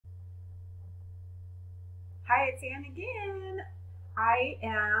Hi, it's Ann again. I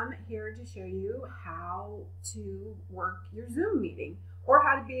am here to show you how to work your Zoom meeting or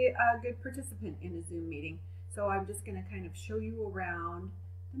how to be a good participant in a Zoom meeting. So I'm just going to kind of show you around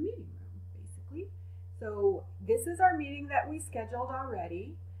the meeting room, basically. So this is our meeting that we scheduled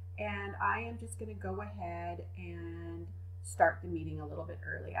already, and I am just going to go ahead and start the meeting a little bit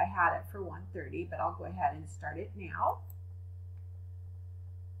early. I had it for 1:30, but I'll go ahead and start it now.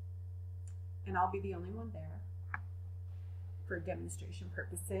 And I'll be the only one there for demonstration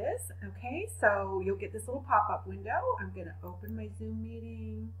purposes. Okay, so you'll get this little pop-up window. I'm going to open my Zoom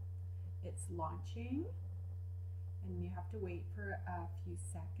meeting. It's launching, and you have to wait for a few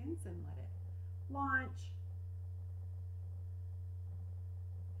seconds and let it launch.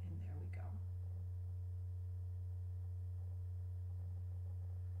 And there we go.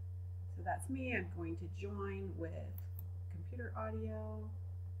 So that's me. I'm going to join with computer audio.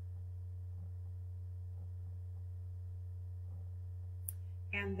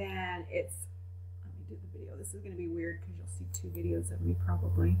 And then let me do the video. This is going to be weird because you'll see two videos of me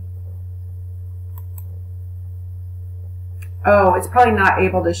probably. Oh, it's probably not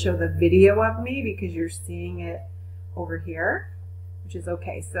able to show the video of me because you're seeing it over here, which is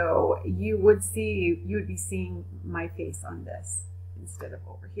okay. So you would be seeing my face on this instead of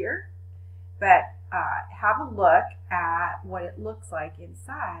over here. But have a look at what it looks like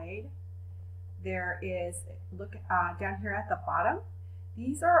inside. There is, look down here at the bottom.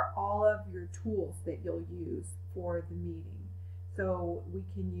 These are all of your tools that you'll use for the meeting. So we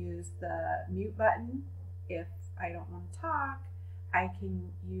can use the mute button if I don't want to talk. I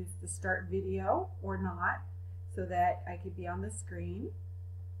can use the start video or not so that I could be on the screen.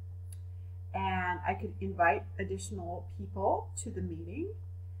 And I could invite additional people to the meeting.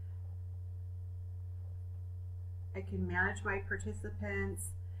 I can manage my participants.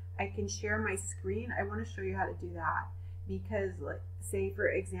 I can share my screen. I want to show you how to do that. Because, say for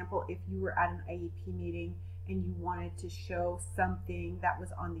example, if you were at an IEP meeting and you wanted to show something that was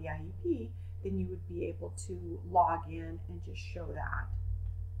on the IEP, then you would be able to log in and just show that.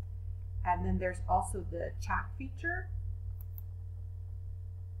 And then there's also the chat feature.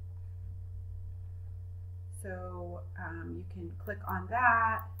 So you can click on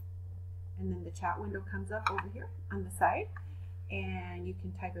that, and then the chat window comes up over here on the side, and you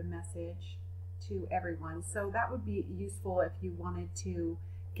can type a message to everyone. So that would be useful if you wanted to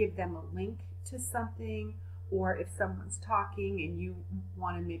give them a link to something, or if someone's talking and you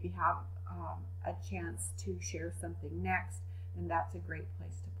want to maybe have a chance to share something next, then that's a great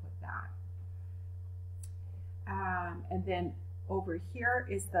place to put that. And then over here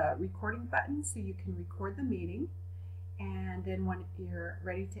is the recording button, so you can record the meeting. And then when you're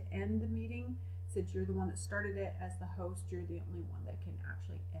ready to end the meeting, since you're the one that started it as the host, you're the only one that can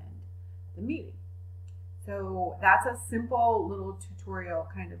actually end the meeting. So that's a simple little tutorial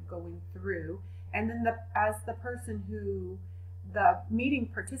kind of going through. And then as the person the meeting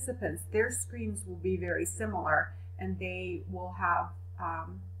participants, their screens will be very similar, and they will have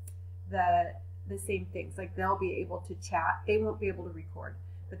the same things. Like they'll be able to chat. They won't be able to record,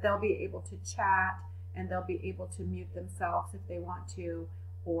 but they'll be able to chat, and they'll be able to mute themselves if they want to,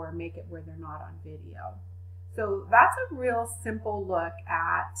 or make it where they're not on video. So that's a real simple look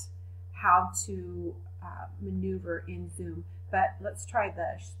at how to maneuver in Zoom. But let's try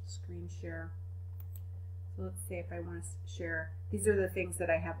the screen share. So let's say if I want to share, these are the things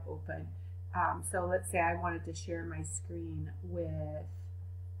that I have open. So let's say I wanted to share my screen with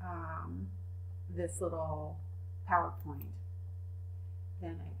this little PowerPoint.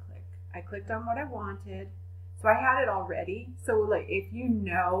 Then I clicked on what I wanted. So I had it already. So like if you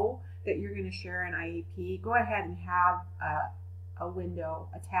know that you're going to share an IEP, go ahead and have a window,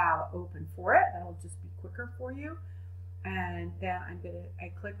 a tab open for it. That'll just be quicker for you. And then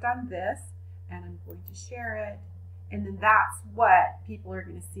I clicked on this, and I'm going to share it. And then that's what people are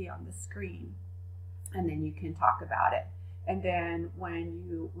going to see on the screen. And then you can talk about it. And then when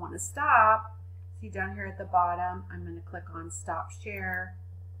you want to stop, see down here at the bottom, I'm going to click on stop share,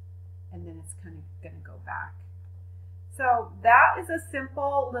 and then it's kind of going to go back. So that is a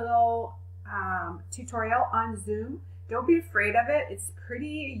simple little tutorial on Zoom. Don't be afraid of it. It's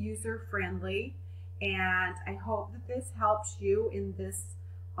pretty user-friendly, and I hope that this helps you in this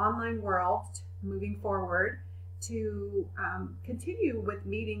online world moving forward to continue with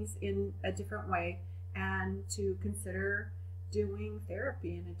meetings in a different way and to consider doing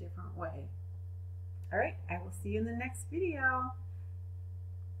therapy in a different way. All right, I will see you in the next video.